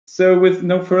So with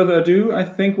no further ado, I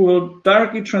think we'll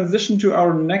directly transition to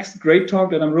our next great talk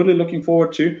that I'm really looking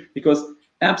forward to, because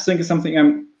AppSync is something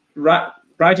I'm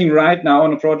writing right now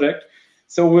on a project.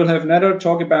 So we'll have Nader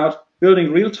talk about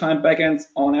building real-time backends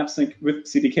on AppSync with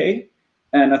CDK.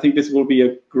 And I think this will be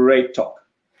a great talk.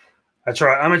 That's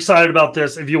right. I'm excited about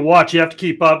this. If you watch, you have to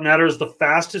keep up. Nader is the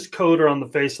fastest coder on the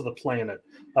face of the planet.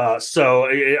 So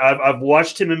I've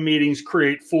watched him in meetings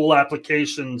create full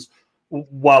applications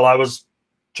while I was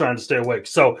trying to stay awake.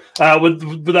 So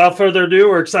without further ado,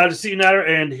 we're excited to see you, Nader,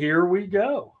 and here we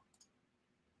go.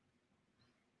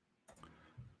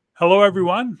 Hello,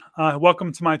 everyone.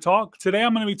 Welcome to my talk. Today,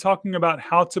 I'm going to be talking about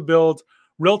how to build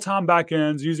real-time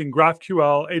backends using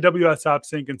GraphQL, AWS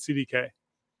AppSync, and CDK.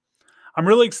 I'm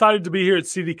really excited to be here at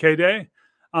CDK Day,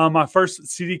 my first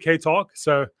CDK talk,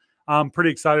 so I'm pretty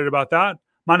excited about that.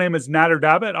 My name is Nader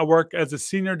Dabit. I work as a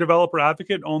senior developer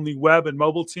advocate on the web and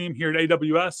mobile team here at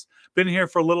AWS. Been here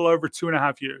for a little over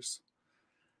 2.5 years.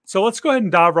 So let's go ahead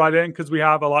and dive right in because we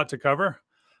have a lot to cover.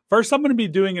 First, I'm going to be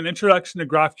doing an introduction to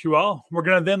GraphQL. We're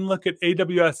going to then look at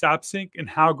AWS AppSync and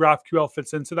how GraphQL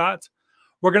fits into that.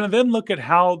 We're going to then look at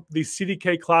how the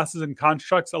CDK classes and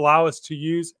constructs allow us to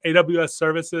use AWS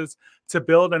services to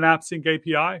build an AppSync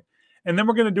API. And then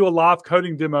we're going to do a live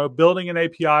coding demo, building an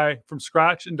API from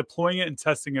scratch and deploying it and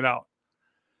testing it out.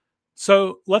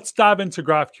 So let's dive into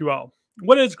GraphQL.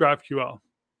 What is GraphQL?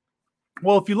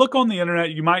 Well, if you look on the internet,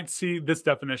 you might see this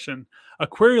definition, a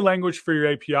query language for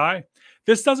your API.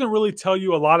 This doesn't really tell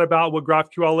you a lot about what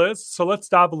GraphQL is, so let's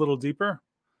dive a little deeper.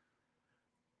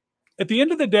 At the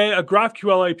end of the day, a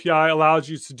GraphQL API allows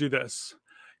you to do this.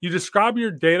 You describe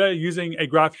your data using a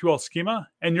GraphQL schema,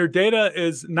 and your data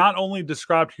is not only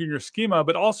described in your schema,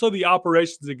 but also the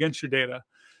operations against your data.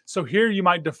 So here you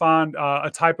might define a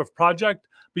type of project,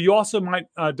 but you also might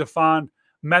define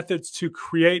methods to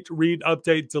create, read,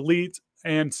 update, delete,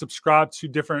 and subscribe to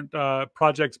different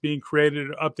projects being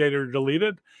created, updated, or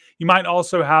deleted. You might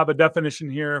also have a definition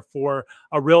here for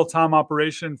a real-time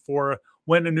operation for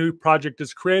when a new project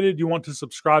is created, you want to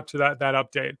subscribe to that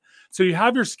update. So you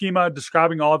have your schema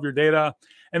describing all of your data.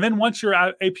 And then once your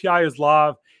API is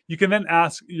live, you can then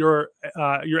ask your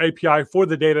API for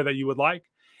the data that you would like.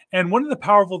 And one of the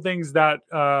powerful things that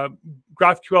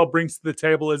GraphQL brings to the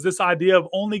table is this idea of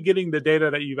only getting the data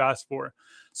that you've asked for.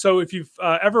 So if you've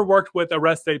ever worked with a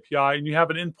REST API and you have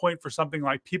an endpoint for something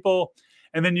like people,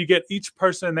 and then you get each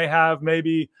person, they have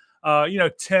maybe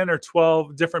 10 or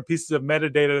 12 different pieces of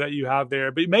metadata that you have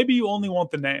there, but maybe you only want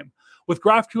the name. With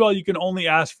GraphQL, you can only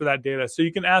ask for that data. So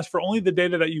you can ask for only the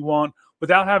data that you want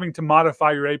without having to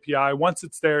modify your API. Once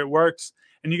it's there, it works,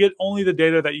 and you get only the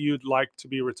data that you'd like to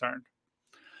be returned.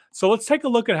 So let's take a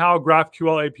look at how a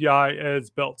GraphQL API is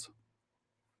built.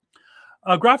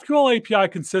 A GraphQL API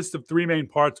consists of 3 main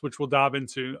parts, which we'll dive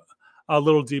into a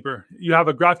little deeper. You have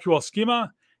a GraphQL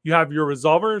schema, you have your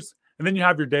resolvers, and then you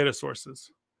have your data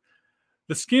sources.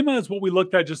 The schema is what we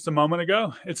looked at just a moment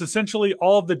ago. It's essentially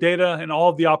all of the data and all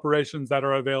of the operations that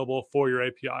are available for your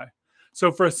API.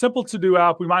 So for a simple to-do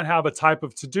app, we might have a type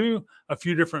of to-do, a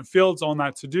few different fields on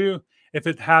that to-do. If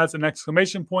it has an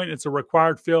exclamation point, it's a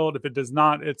required field. If it does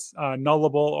not, it's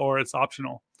nullable or it's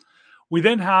optional. We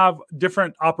then have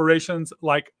different operations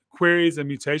like queries and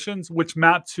mutations, which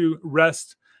map to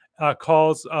REST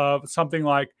calls of something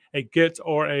like a get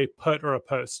or a put or a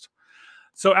post.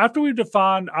 So after we've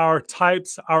defined our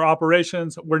types, our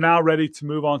operations, we're now ready to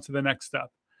move on to the next step.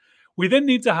 We then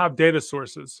need to have data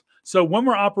sources. So when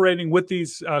we're operating with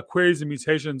these queries and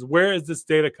mutations, where is this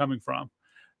data coming from?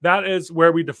 That is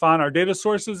where we define our data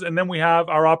sources, and then we have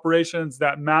our operations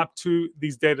that map to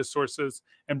these data sources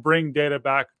and bring data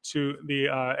back to the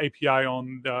API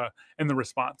in the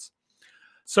response.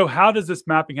 So how does this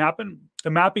mapping happen? The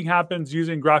mapping happens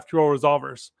using GraphQL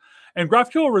resolvers. And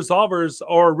GraphQL resolvers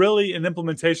are really an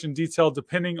implementation detail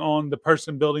depending on the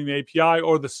person building the API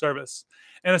or the service.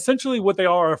 And essentially what they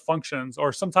are functions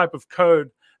or some type of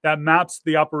code that maps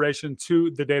the operation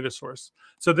to the data source.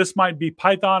 So this might be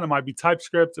Python, it might be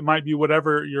TypeScript, it might be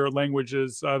whatever your language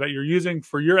is that you're using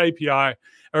for your API,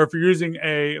 or if you're using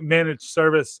a managed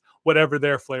service, whatever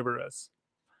their flavor is.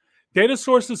 Data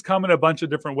sources come in a bunch of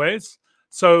different ways.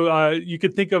 So you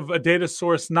could think of a data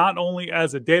source not only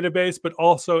as a database, but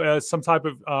also as some type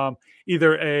of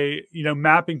either a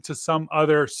mapping to some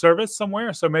other service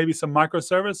somewhere, so maybe some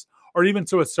microservice, or even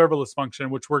to a serverless function,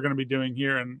 which we're going to be doing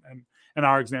here in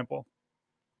our example.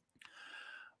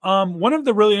 One of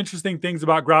the really interesting things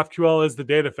about GraphQL is the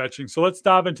data fetching. So let's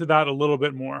dive into that a little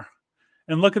bit more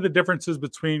and look at the differences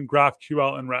between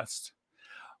GraphQL and REST.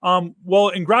 Well,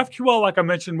 in GraphQL, like I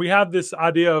mentioned, we have this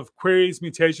idea of queries,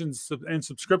 mutations, and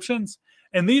subscriptions.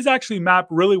 And these actually map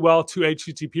really well to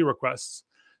HTTP requests.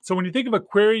 So when you think of a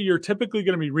query, you're typically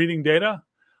going to be reading data.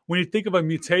 When you think of a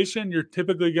mutation, you're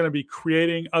typically going to be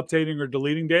creating, updating, or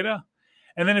deleting data.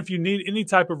 And then if you need any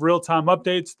type of real-time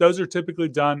updates, those are typically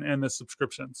done in the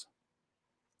subscriptions.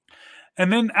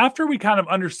 And then after we kind of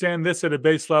understand this at a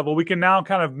base level, we can now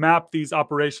kind of map these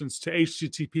operations to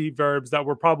HTTP verbs that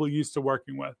we're probably used to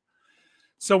working with.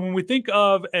 So when we think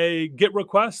of a GET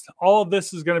request, all of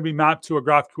this is going to be mapped to a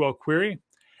GraphQL query.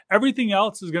 Everything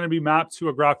else is going to be mapped to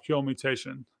a GraphQL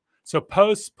mutation. So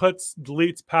posts, puts,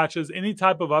 deletes, patches, any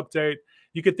type of update,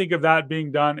 you could think of that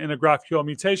being done in a GraphQL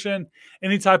mutation.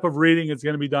 Any type of reading is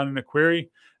going to be done in a query.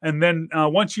 And then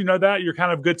once you know that, you're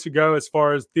kind of good to go as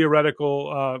far as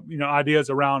theoretical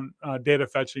ideas around data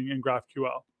fetching in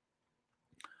GraphQL.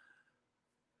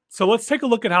 So let's take a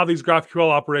look at how these GraphQL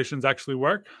operations actually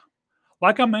work.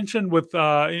 Like I mentioned with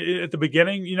at the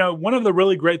beginning, one of the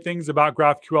really great things about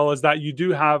GraphQL is that you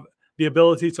do have the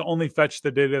ability to only fetch the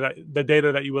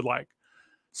data that you would like.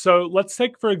 So let's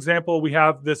take, for example, we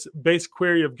have this base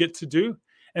query of get to do,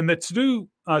 and the to do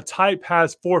type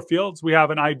has 4 fields. We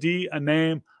have an ID, a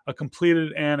name, a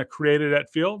completed, and a created at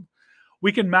field.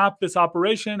 We can map this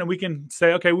operation and we can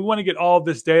say, okay, we want to get all of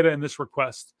this data in this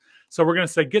request. So we're going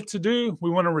to say get to do. We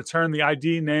want to return the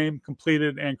ID, name,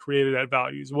 completed, and created at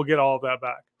values. We'll get all of that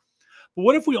back. But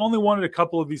what if we only wanted a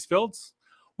couple of these fields?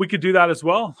 We could do that as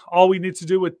well. All we need to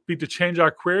do would be to change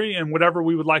our query, and whatever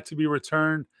we would like to be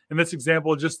returned, in this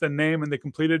example, just the name and the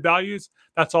completed values,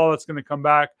 that's all that's going to come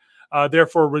back,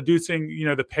 therefore reducing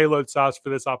the payload size for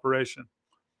this operation.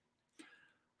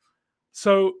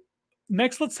 So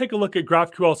next, let's take a look at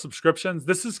GraphQL subscriptions.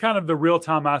 This is kind of the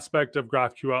real-time aspect of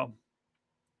GraphQL.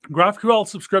 GraphQL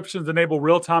subscriptions enable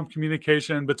real-time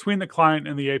communication between the client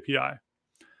and the API.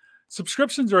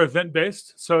 Subscriptions are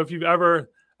event-based, so if you've ever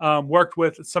worked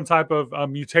with some type of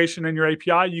mutation in your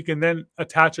API, you can then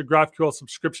attach a GraphQL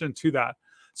subscription to that.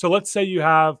 So let's say you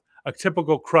have a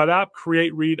typical CRUD app,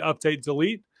 create, read, update,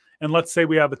 delete, and let's say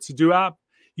we have a to-do app.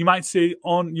 You might say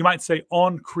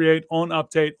on create, on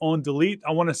update, on delete.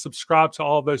 I want to subscribe to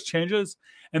all of those changes,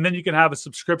 and then you can have a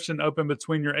subscription open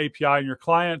between your API and your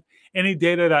client. Any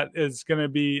data that is going to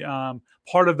be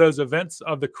part of those events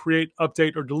of the create,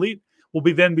 update, or delete will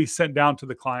then be sent down to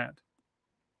the client.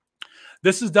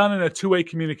 This is done in a two-way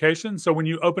communication. So when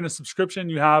you open a subscription,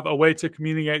 you have a way to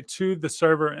communicate to the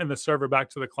server and the server back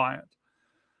to the client.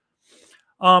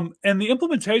 And the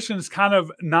implementation is kind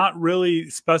of not really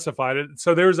specified.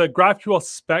 So there's a GraphQL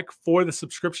spec for the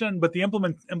subscription, but the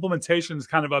implementation is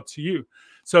kind of up to you.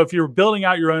 So if you're building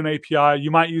out your own API,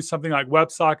 you might use something like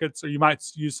WebSockets, or you might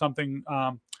use something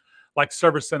like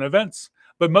server-sent events.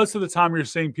 But most of the time, you're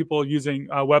seeing people using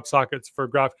WebSockets for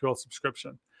GraphQL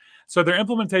subscription. So they're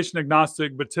implementation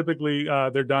agnostic, but typically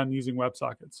they're done using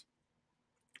WebSockets.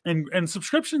 And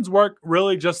subscriptions work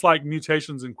really just like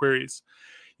mutations and queries.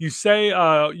 You say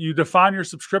you define your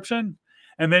subscription,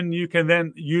 and then you can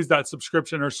then use that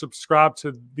subscription or subscribe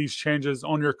to these changes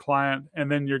on your client,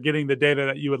 and then you're getting the data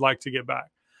that you would like to get back.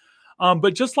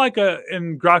 But just like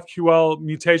in GraphQL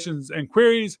mutations and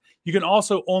queries, you can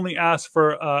also only ask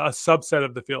for a subset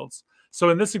of the fields. So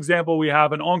in this example, we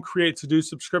have an onCreate to-do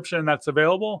subscription that's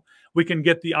available. We can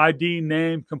get the ID,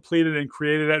 name, completed, and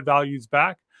created at values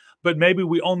back. But maybe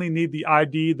we only need the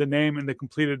ID, the name, and the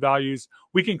completed values.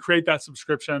 We can create that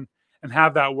subscription and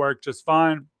have that work just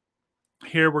fine.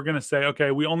 Here, we're going to say,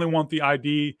 okay, we only want the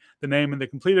ID, the name, and the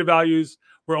completed values.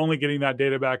 We're only getting that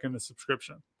data back in the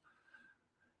subscription.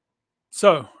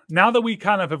 So now that we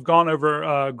kind of have gone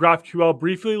over GraphQL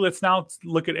briefly, let's now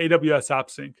look at AWS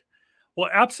AppSync. Well,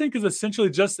 AppSync is essentially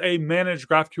just a managed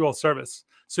GraphQL service.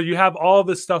 So you have all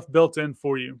this stuff built in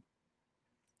for you.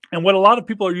 And what a lot of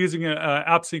people are using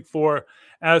AppSync for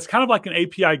as kind of like an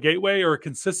API gateway or a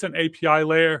consistent API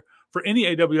layer for any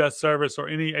AWS service or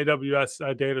any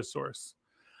AWS data source.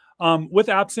 With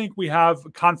AppSync, we have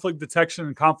conflict detection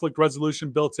and conflict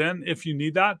resolution built in if you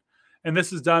need that. And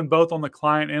this is done both on the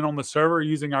client and on the server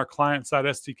using our client-side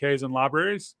SDKs and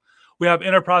libraries. We have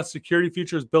enterprise security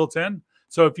features built in.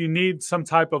 So if you need some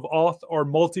type of auth or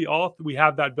multi-auth, we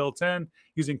have that built in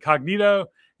using Cognito.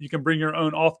 You can bring your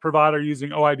own auth provider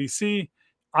using OIDC,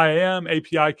 IAM,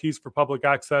 API keys for public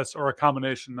access, or a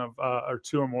combination of or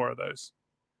two or more of those.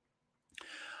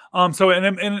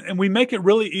 And we make it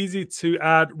really easy to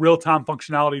add real-time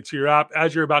functionality to your app,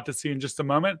 as you're about to see in just a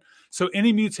moment. So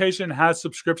any mutation has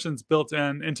subscriptions built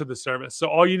into the service. So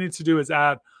all you need to do is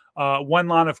add one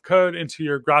line of code into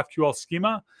your GraphQL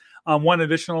schema, one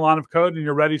additional line of code, and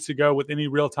you're ready to go with any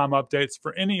real-time updates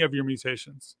for any of your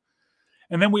mutations.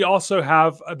 And then we also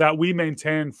have that we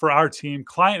maintain for our team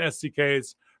client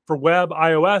SDKs for web,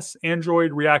 iOS,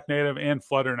 Android, React Native, and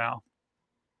Flutter now.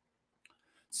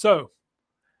 So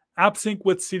AppSync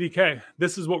with CDK.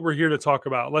 This is what we're here to talk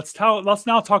about. Let's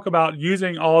now talk about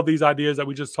using all of these ideas that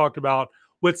we just talked about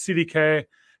with CDK,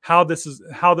 how this is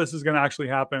going to actually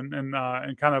happen,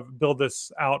 and kind of build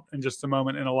this out in just a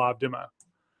moment in a live demo.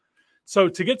 So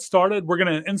to get started, we're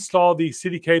going to install the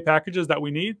CDK packages that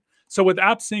we need. So with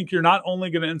AppSync, you're not only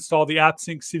going to install the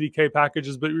AppSync CDK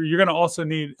packages, but you're going to also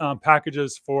need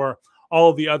packages for all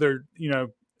of the other,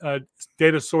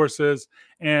 data sources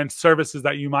and services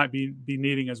that you might be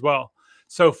needing as well.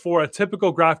 So for a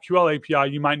typical GraphQL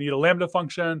API, you might need a Lambda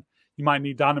function, you might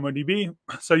need DynamoDB.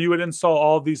 So you would install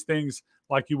all of these things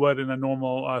like you would in a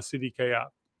normal CDK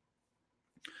app.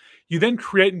 You then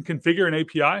create and configure an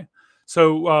API.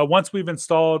 So once we've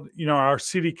installed, our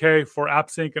CDK for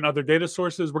AppSync and other data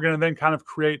sources, we're going to then kind of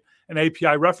create an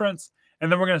API reference,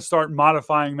 and then we're going to start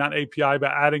modifying that API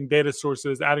by adding data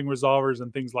sources, adding resolvers,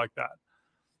 and things like that.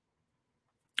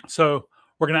 So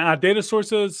we're going to add data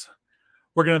sources.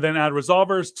 We're going to then add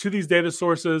resolvers to these data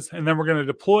sources, and then we're going to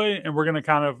deploy, and we're going to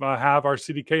kind of have our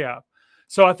CDK app.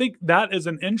 So I think that is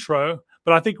an intro,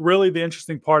 but I think really the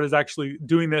interesting part is actually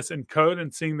doing this in code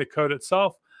and seeing the code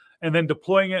itself, and then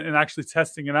deploying it and actually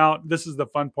testing it out. This is the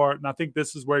fun part, and I think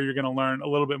this is where you're going to learn a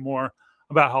little bit more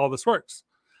about how all this works.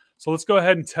 So let's go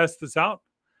ahead and test this out.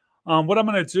 What I'm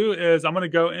going to do is I'm going to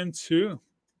go into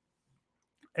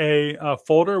a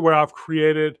folder where I've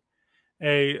created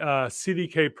a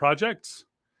CDK project.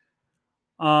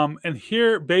 And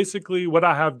here, basically, what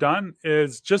I have done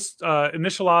is just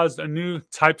initialized a new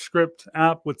TypeScript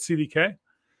app with CDK.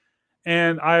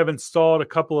 And I have installed a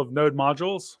couple of node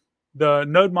modules. The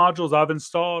node modules I've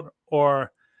installed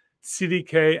are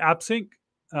CDK AppSync,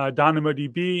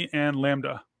 DynamoDB, and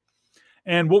Lambda.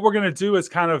 And what we're going to do is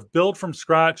kind of build from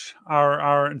scratch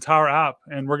our entire app.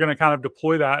 And we're going to kind of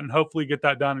deploy that and hopefully get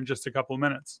that done in just a couple of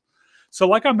minutes. So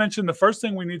like I mentioned, the first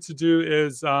thing we need to do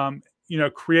is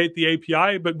create the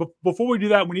API. But before we do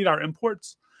that, we need our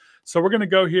imports. So we're going to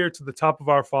go here to the top of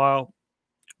our file.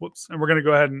 Whoops. And we're going to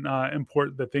go ahead and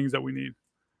import the things that we need.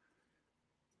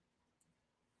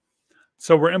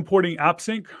 So we're importing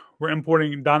AppSync, we're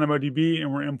importing DynamoDB,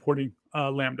 and we're importing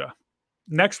Lambda.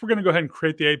 Next, we're going to go ahead and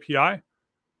create the API.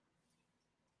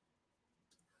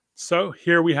 So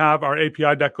here we have our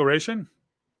API declaration.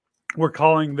 We're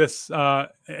calling this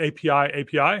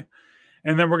API.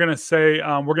 And then we're going to say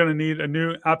we're going to need a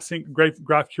new AppSync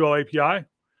GraphQL API.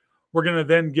 We're going to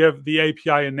then give the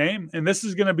API a name. And this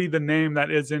is going to be the name that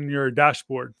is in your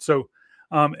dashboard. So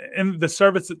in the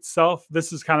service itself,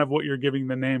 this is kind of what you're giving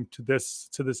the name to this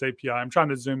API. I'm trying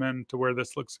to zoom in to where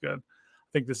this looks good. I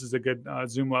think this is a good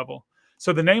zoom level.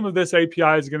 So the name of this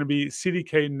API is going to be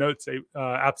CDK Notes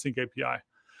AppSync API.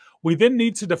 We then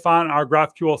need to define our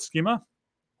GraphQL schema.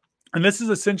 And this is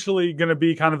essentially going to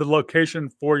be kind of the location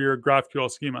for your GraphQL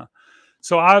schema.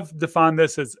 So I've defined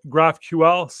this as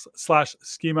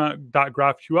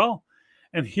GraphQL/schema.graphql.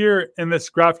 And here in this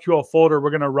GraphQL folder, we're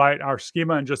going to write our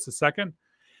schema in just a second.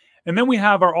 And then we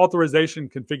have our authorization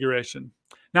configuration.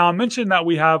 Now, I mentioned that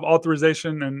we have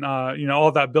authorization and all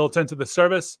of that built into the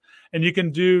service. And you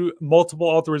can do multiple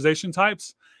authorization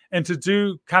types. And to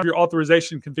do kind of your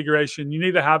authorization configuration, you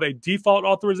need to have a default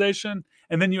authorization,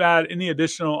 and then you add any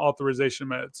additional authorization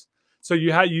modes. So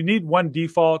you need one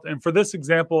default. And for this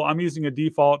example, I'm using a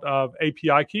default of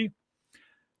API key.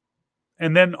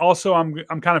 And then also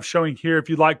I'm kind of showing here, if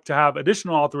you'd like to have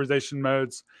additional authorization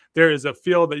modes, there is a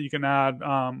field that you can add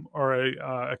or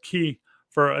a key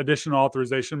for additional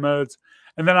authorization modes.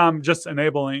 And then I'm just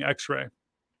enabling X-ray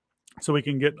so we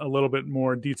can get a little bit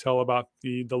more detail about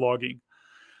the logging.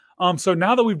 So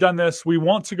now that we've done this, we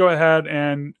want to go ahead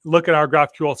and look at our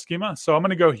GraphQL schema. So I'm going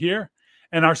to go here,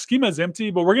 and our schema is empty,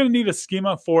 but we're going to need a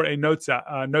schema for a Notes app.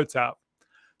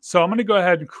 So I'm going to go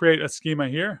ahead and create a schema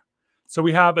here. So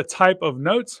we have a type of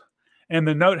note, and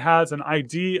the note has an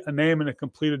ID, a name, and a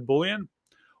completed Boolean.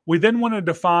 We then want to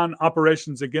define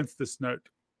operations against this note.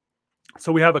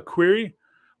 So we have a query,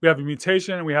 we have a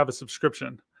mutation, and we have a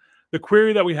subscription. The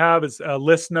query that we have is a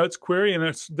list notes query,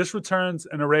 and this returns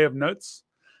an array of notes.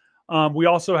 We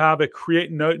also have a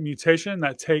create note mutation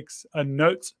that takes a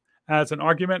note as an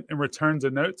argument and returns a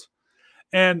note.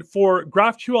 And for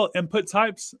GraphQL input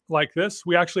types like this,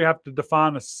 we actually have to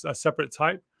define a separate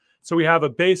type. So we have a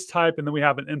base type, and then we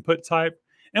have an input type.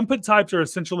 Input types are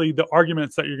essentially the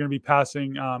arguments that you're going to be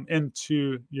passing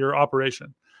into your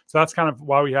operation. So that's kind of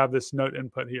why we have this note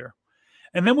input here.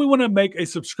 And then we want to make a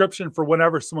subscription for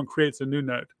whenever someone creates a new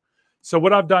note. So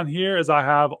what I've done here is I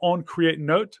have on create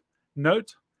note.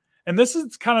 And this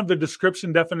is kind of the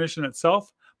description definition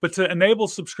itself. But to enable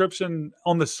subscription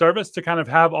on the service, to kind of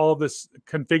have all of this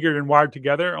configured and wired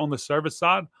together on the service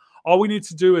side, all we need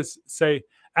to do is say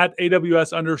at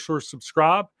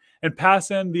AWS_subscribe and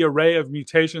pass in the array of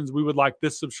mutations we would like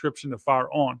this subscription to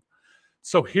fire on.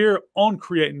 So here on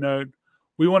create node,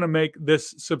 we want to make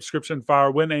this subscription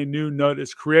fire when a new node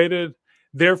is created.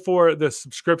 Therefore, the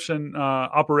subscription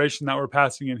operation that we're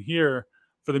passing in here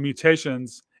for the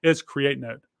mutations is create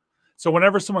node. So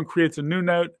whenever someone creates a new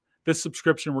node, this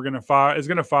subscription is going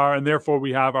to fire, and therefore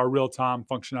we have our real-time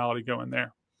functionality going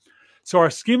there. So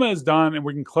our schema is done, and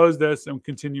we can close this and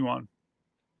continue on.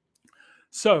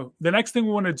 So the next thing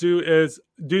we want to do is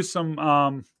do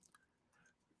some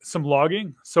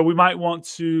logging. So we might want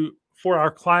to, for our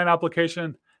client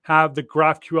application, have the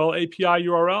GraphQL API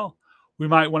URL. We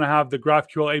might want to have the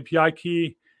GraphQL API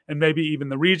key and maybe even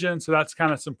the region. So that's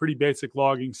kind of some pretty basic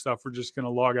logging stuff we're just going to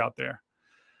log out there.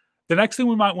 The next thing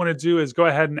we might want to do is go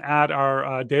ahead and add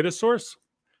our data source.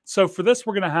 So for this,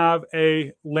 we're going to have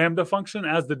a Lambda function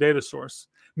as the data source,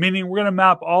 meaning we're going to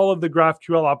map all of the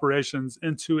GraphQL operations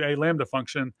into a Lambda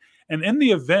function. And in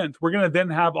the event, we're going to then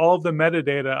have all of the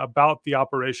metadata about the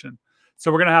operation.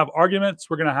 So we're going to have arguments.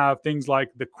 We're going to have things like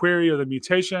the query or the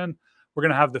mutation. We're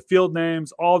going to have the field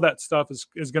names. All that stuff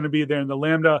is going to be there in the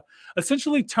Lambda,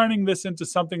 essentially turning this into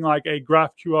something like a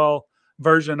GraphQL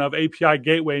version of API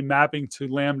gateway mapping to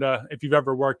Lambda, if you've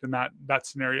ever worked in that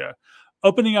scenario.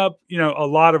 Opening up, a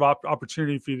lot of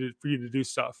opportunity for you to do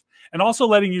stuff, and also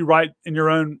letting you write in your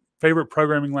own favorite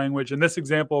programming language. In this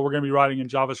example, we're going to be writing in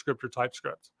JavaScript or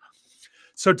TypeScript.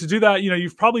 So to do that,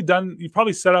 you've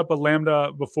probably set up a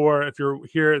Lambda before if you're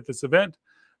here at this event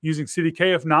using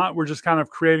CDK. If not, we're just kind of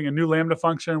creating a new Lambda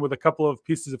function with a couple of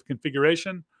pieces of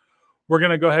configuration. We're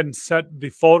going to go ahead and set the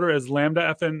folder as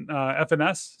Lambda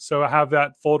FNS. So I have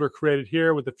that folder created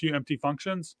here with a few empty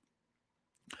functions.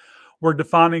 We're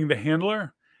defining the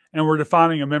handler, and we're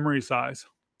defining a memory size.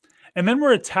 And then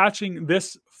we're attaching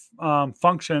this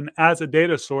function as a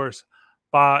data source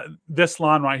by this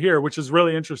line right here, which is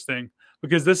really interesting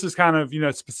because this is kind of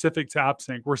specific to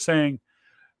AppSync. We're saying,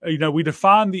 we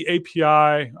define the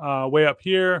API way up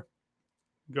here.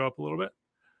 Go up a little bit.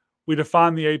 We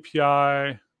define the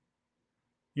API,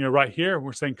 right here.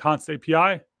 We're saying const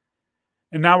API.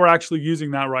 And now we're actually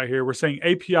using that right here. We're saying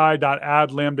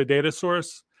API.add Lambda data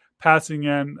source, passing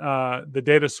in the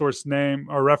data source name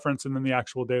or reference and then the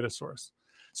actual data source.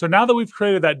 So now that we've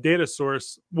created that data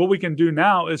source, what we can do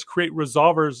now is create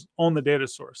resolvers on the data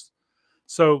source.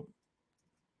 So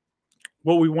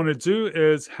what we want to do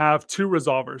is have two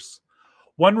resolvers.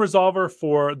 One resolver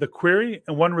for the query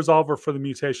and one resolver for the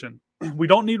mutation. We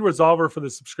don't need resolver for the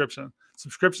subscription.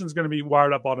 Subscription is going to be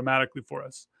wired up automatically for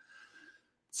us.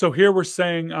 So here we're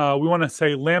saying we want to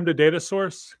say Lambda data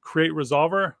source, create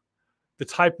resolver. The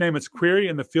type name is query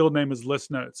and the field name is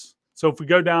list notes. So if we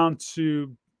go down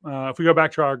to, if we go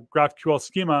back to our GraphQL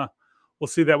schema, we'll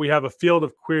see that we have a field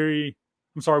of query.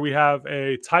 We have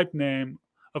a type name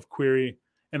of query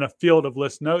and a field of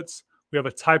list notes. We have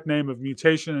a type name of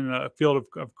mutation and a field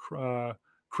of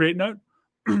create note.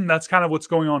 That's kind of what's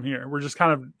going on here. We're just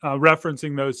kind of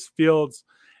referencing those fields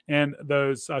and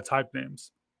those type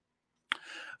names.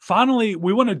 Finally,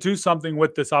 we want to do something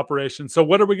with this operation. So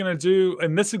what are we going to do?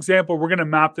 In this example, we're going to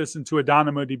map this into a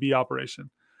DynamoDB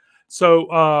operation.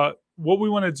 So what we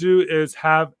want to do is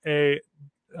have a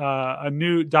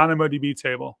new DynamoDB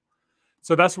table.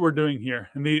 So that's what we're doing here.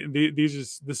 And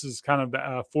this is kind of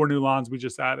the 4 new lines we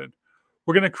just added.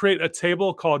 We're going to create a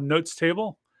table called notes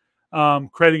table,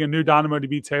 creating a new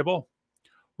DynamoDB table.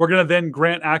 We're going to then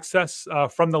grant access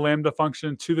from the Lambda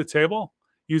function to the table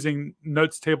using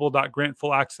notes table.grant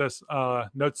full access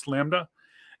notes Lambda.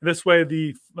 And this way,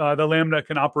 the Lambda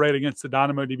can operate against the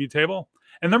DynamoDB table.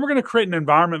 And then we're going to create an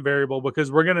environment variable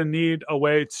because we're going to need a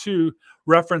way to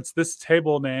reference this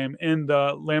table name in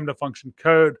the Lambda function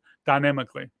code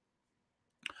dynamically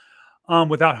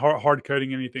without hard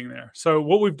coding anything there. So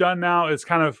what we've done now is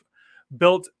kind of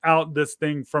built out this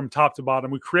thing from top to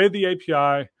bottom. We created the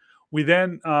API. We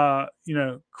then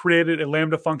created a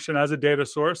Lambda function as a data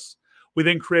source. We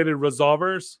then created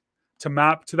resolvers to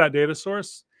map to that data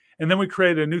source. And then we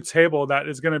created a new table that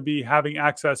is going to be having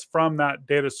access from that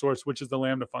data source, which is the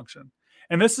Lambda function.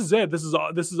 And this is it. This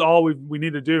is all we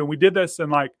need to do. And we did this in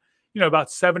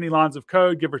about 70 lines of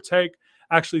code, give or take.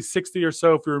 Actually 60 or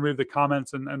so if we remove the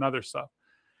comments and other stuff.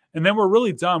 And then we're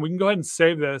really done. We can go ahead and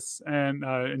save this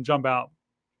and jump out.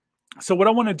 So what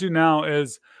I want to do now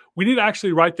is we need to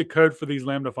actually write the code for these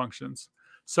Lambda functions.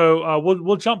 So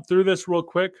we'll jump through this real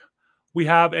quick. We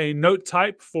have a note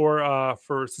type for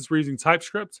since we're using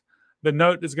TypeScript. The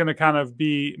note is going to kind of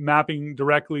be mapping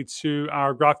directly to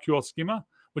our GraphQL schema.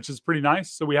 which is pretty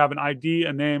nice. So we have an ID,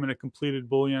 a name, and a completed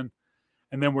Boolean,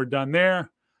 and then we're done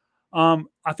there.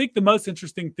 I think the most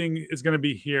interesting thing is going to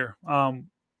be here.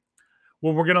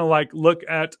 When we're going to look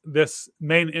at this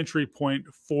main entry point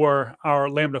for our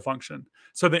Lambda function.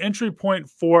 So the entry point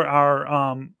for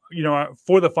our,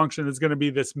 for the function is going to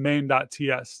be this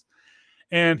main.ts.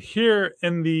 And here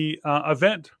in the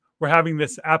event, we're having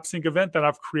this AppSync event that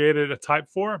I've created a type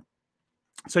for.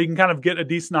 So you can kind of get a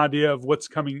decent idea of what's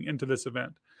coming into this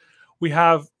event. We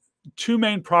have two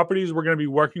main properties we're going to be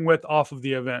working with off of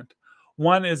the event.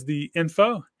 One is the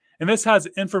info, and this has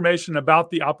information about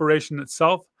the operation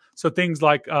itself. So things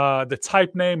like the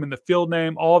type name and the field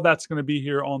name, all of that's going to be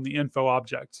here on the info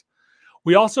object.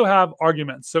 We also have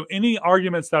arguments. So any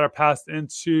arguments that are passed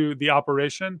into the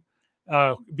operation,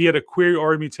 be it a query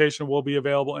or a mutation, will be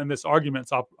available in this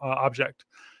arguments object.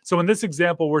 So in this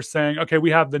example, we're saying, okay,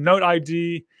 we have the note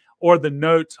ID or the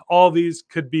note. All these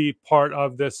could be part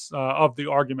of this of the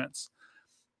arguments.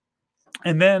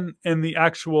 And then in the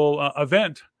actual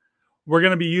event, we're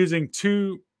going to be using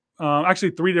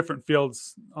actually three different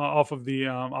fields off of the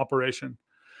operation.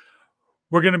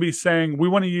 We're going to be saying we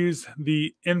want to use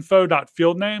the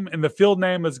info.field name, and the field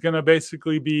name is going to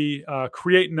basically be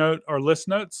create note or list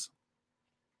notes.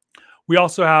 We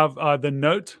also have the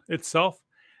note itself,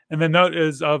 and the note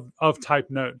is of type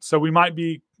note. So we might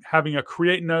be having a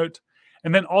create note,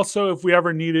 and then also if we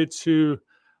ever needed to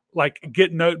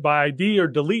get note by ID or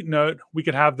delete note, we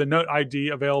could have the note ID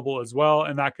available as well,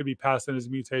 and that could be passed in as a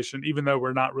mutation, even though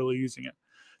we're not really using it.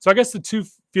 So I guess the two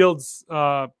fields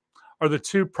or the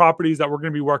two properties that we're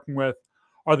going to be working with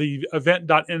are the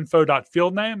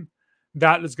event.info.field name.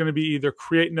 That is going to be either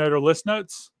create note or list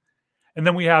notes. And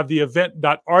then we have the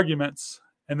event.arguments,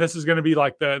 and this is going to be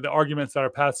like the arguments that are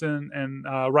passed in. And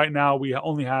right now we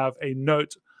only have a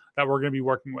note that we're going to be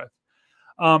working with.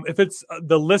 If it's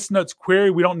the list notes query,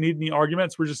 we don't need any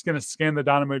arguments. We're just going to scan the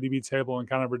DynamoDB table and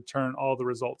kind of return all the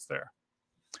results there.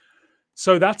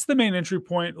 So that's the main entry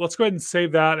point. Let's go ahead and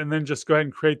save that, and then just go ahead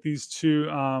and create these two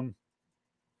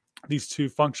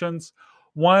functions.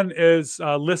 One is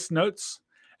list notes,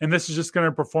 and this is just going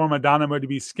to perform a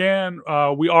DynamoDB scan.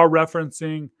 We are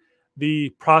referencing the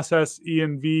process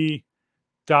env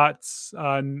dots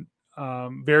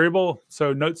variable,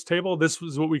 so notes table. This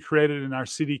was what we created in our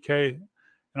CDK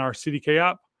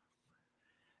app.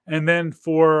 And then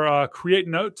for create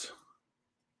note,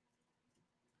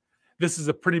 this is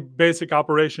a pretty basic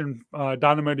operation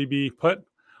DynamoDB put.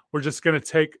 We're just going to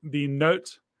take the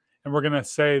note, and we're going to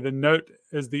say the note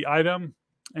is the item,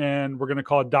 and we're going to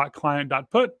call it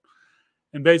 .client.put.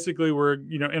 And basically, we're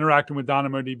interacting with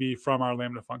DynamoDB from our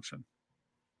Lambda function.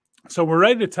 So we're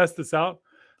ready to test this out.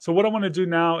 So what I want to do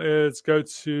now is go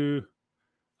to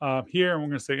here, and we're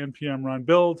going to say npm run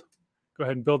build. Go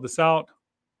ahead and build this out.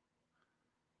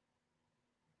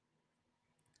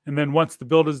 And then once the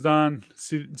build is done,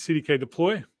 CDK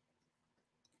deploy.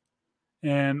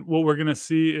 And what we're going to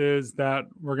see is that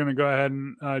we're going to go ahead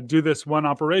and do this one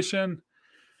operation.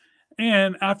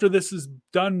 And after this is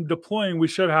done deploying, we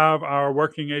should have our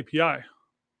working API.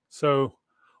 So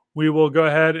we will go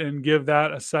ahead and give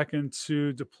that a second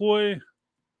to deploy.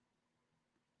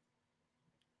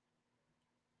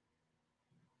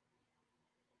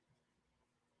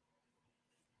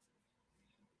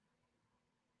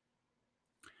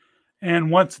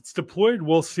 And once it's deployed,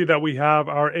 we'll see that we have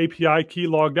our API key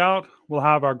logged out. We'll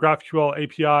have our GraphQL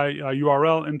API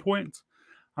URL endpoint,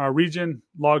 our region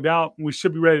logged out. We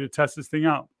should be ready to test this thing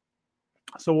out.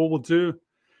 So what we'll do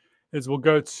is we'll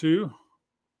go to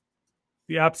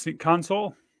the AppSync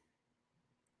console.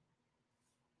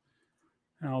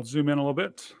 And I'll zoom in a little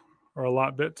bit, or a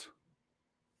lot bit.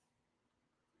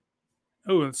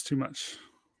 Oh, that's too much.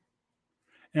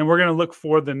 And we're going to look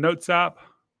for the Notes app.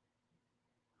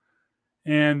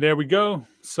 And there we go.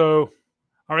 So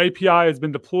our API has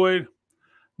been deployed.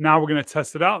 Now we're going to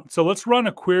test it out. So let's run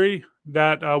a query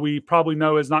that we probably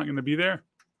know is not going to be there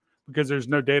because there's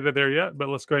no data there yet. But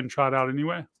let's go ahead and try it out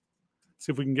anyway.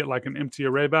 See if we can get like an empty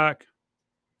array back.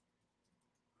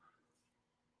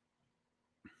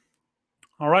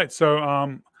 All right,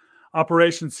 so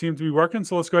operations seem to be working.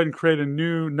 So let's go ahead and create a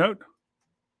new note.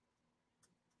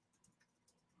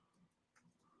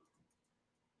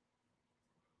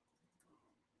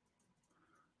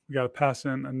 We got to pass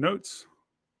in a notes.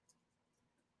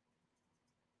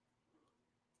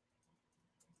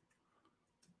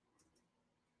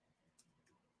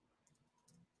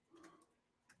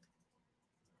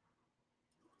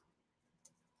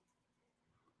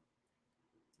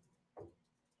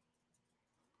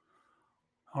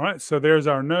 All right, so there's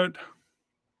our note.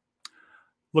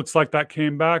 Looks like that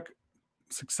came back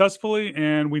successfully,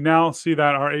 and we now see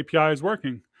that our API is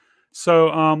working. So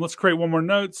let's create one more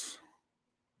notes.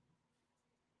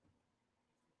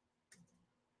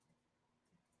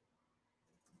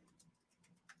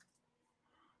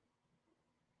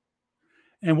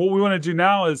 And what we want to do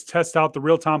now is test out the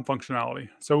real-time functionality.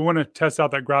 So we want to test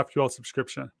out that GraphQL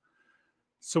subscription.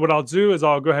 So what I'll do is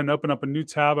I'll go ahead and open up a new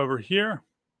tab over here,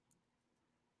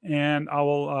 and I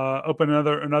will open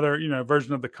another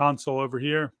version of the console over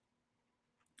here.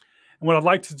 And what I'd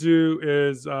like to do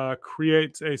is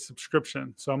create a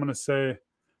subscription. So I'm going to say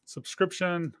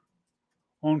subscription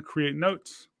on create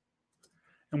notes.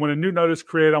 And when a new note is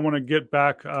created, I want to get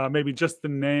back maybe just the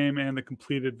name and the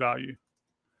completed value.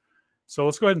 So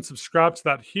let's go ahead and subscribe to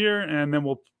that here, and then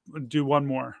we'll do one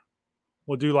more.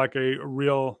 We'll do like a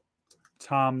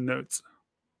real-time notes.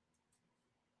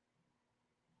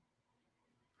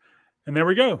 And there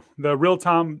we go. The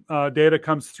real-time data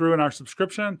comes through in our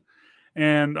subscription,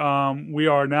 and we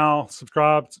are now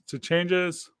subscribed to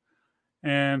changes.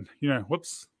 And,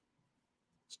 whoops,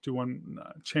 let's do one,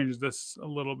 change this a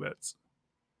little bit.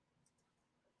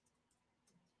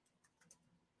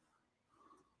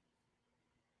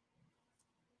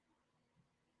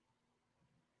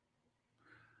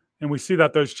 And we see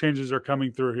that those changes are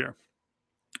coming through here.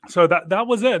 So that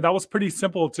was it. That was pretty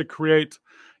simple to create,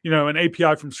 an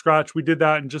API from scratch. We did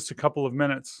that in just a couple of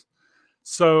minutes.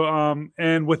 So,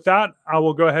 and with that, I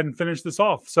will go ahead and finish this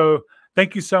off. So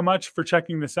thank you so much for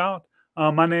checking this out.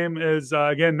 My name is,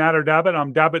 again, Nader Dabit.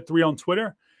 I'm Dabit3 on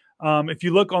Twitter. If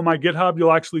you look on my GitHub,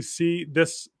 you'll actually see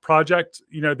this project,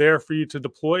 there for you to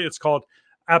deploy. It's called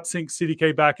AppSync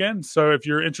CDK Backend. So if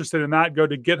you're interested in that, go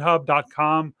to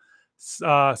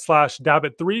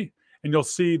github.com/Dabit3, and you'll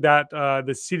see that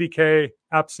the CDK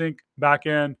AppSync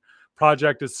backend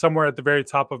project is somewhere at the very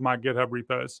top of my GitHub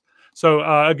repos. So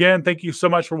again, thank you so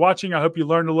much for watching. I hope you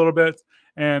learned a little bit,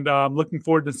 and I'm looking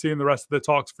forward to seeing the rest of the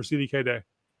talks for CDK Day.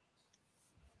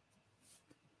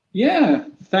 Yeah,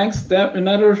 thanks,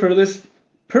 Nader, for this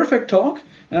perfect talk.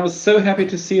 And I was so happy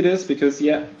to see this because,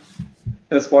 a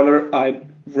spoiler, I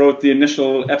wrote the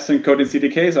initial AppSync code in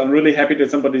CDK, so I'm really happy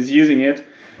that somebody's using it.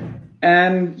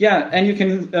 And and you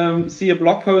can see a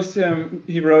blog post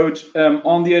he wrote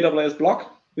on the AWS blog.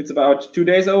 It's about 2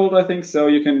 days old, I think, so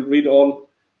you can read all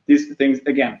these things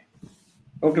again.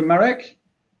 Over to Marek.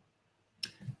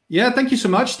 Yeah, thank you so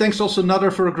much. Thanks also,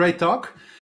 Nader, for a great talk.